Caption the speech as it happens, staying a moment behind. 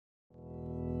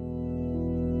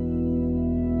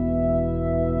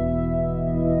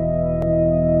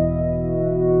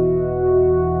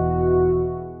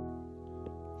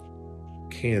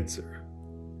Cancer,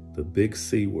 the big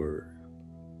C word,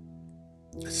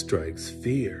 strikes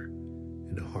fear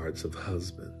in the hearts of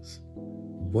husbands.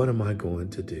 What am I going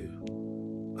to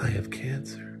do? I have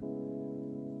cancer.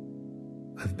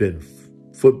 I've been a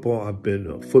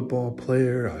football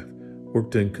player. I've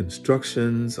worked in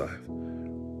constructions. I've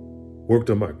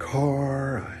worked on my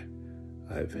car.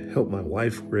 I've helped my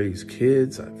wife raise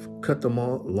kids. I've cut the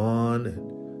lawn, and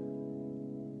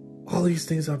all these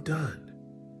things I've done.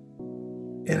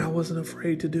 And I wasn't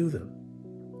afraid to do them.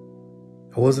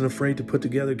 I wasn't afraid to put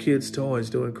together kids' toys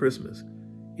during Christmas,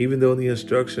 even though the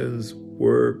instructions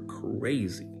were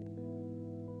crazy.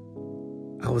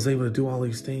 I was able to do all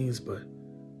these things, but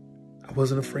I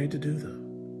wasn't afraid to do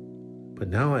them. But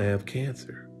now I have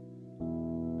cancer,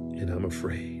 and I'm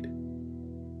afraid.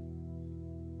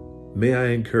 May I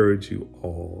encourage you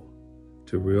all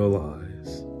to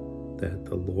realize that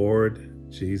the Lord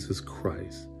Jesus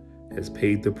Christ has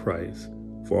paid the price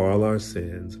for all our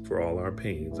sins, for all our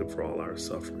pains, and for all our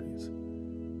sufferings.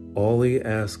 All he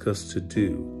asks us to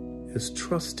do is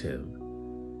trust him.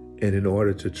 And in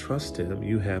order to trust him,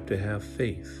 you have to have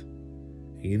faith.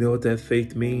 And you know what that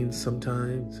faith means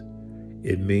sometimes?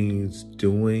 It means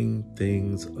doing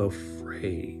things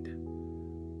afraid.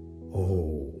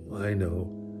 Oh, I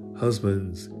know.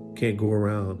 Husbands can't go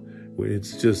around where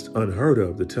it's just unheard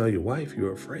of to tell your wife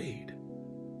you're afraid.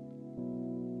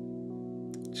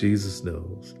 Jesus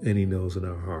knows, and he knows in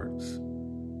our hearts.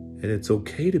 And it's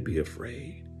okay to be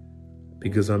afraid,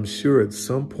 because I'm sure at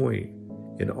some point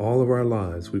in all of our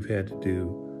lives we've had to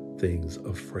do things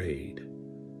afraid.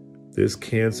 This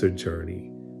cancer journey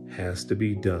has to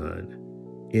be done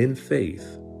in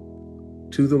faith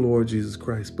to the Lord Jesus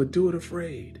Christ, but do it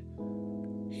afraid.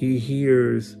 He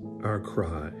hears our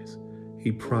cries.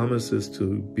 He promises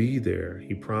to be there.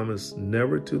 He promised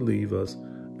never to leave us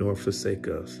nor forsake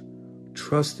us.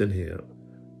 Trust in him.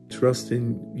 Trust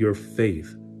in your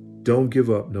faith. Don't give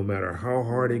up no matter how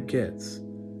hard it gets.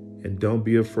 And don't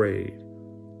be afraid.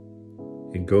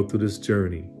 And go through this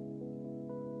journey.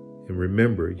 And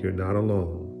remember, you're not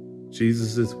alone.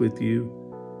 Jesus is with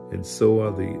you, and so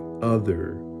are the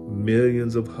other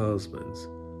millions of husbands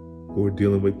who are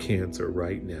dealing with cancer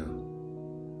right now.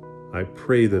 I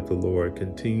pray that the Lord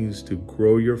continues to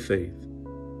grow your faith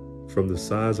from the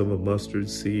size of a mustard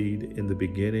seed in the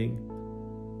beginning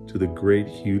to the great,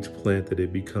 huge plant that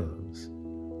it becomes.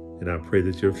 And I pray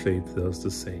that your faith does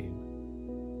the same.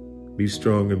 Be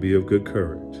strong and be of good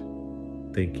courage.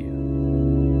 Thank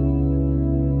you.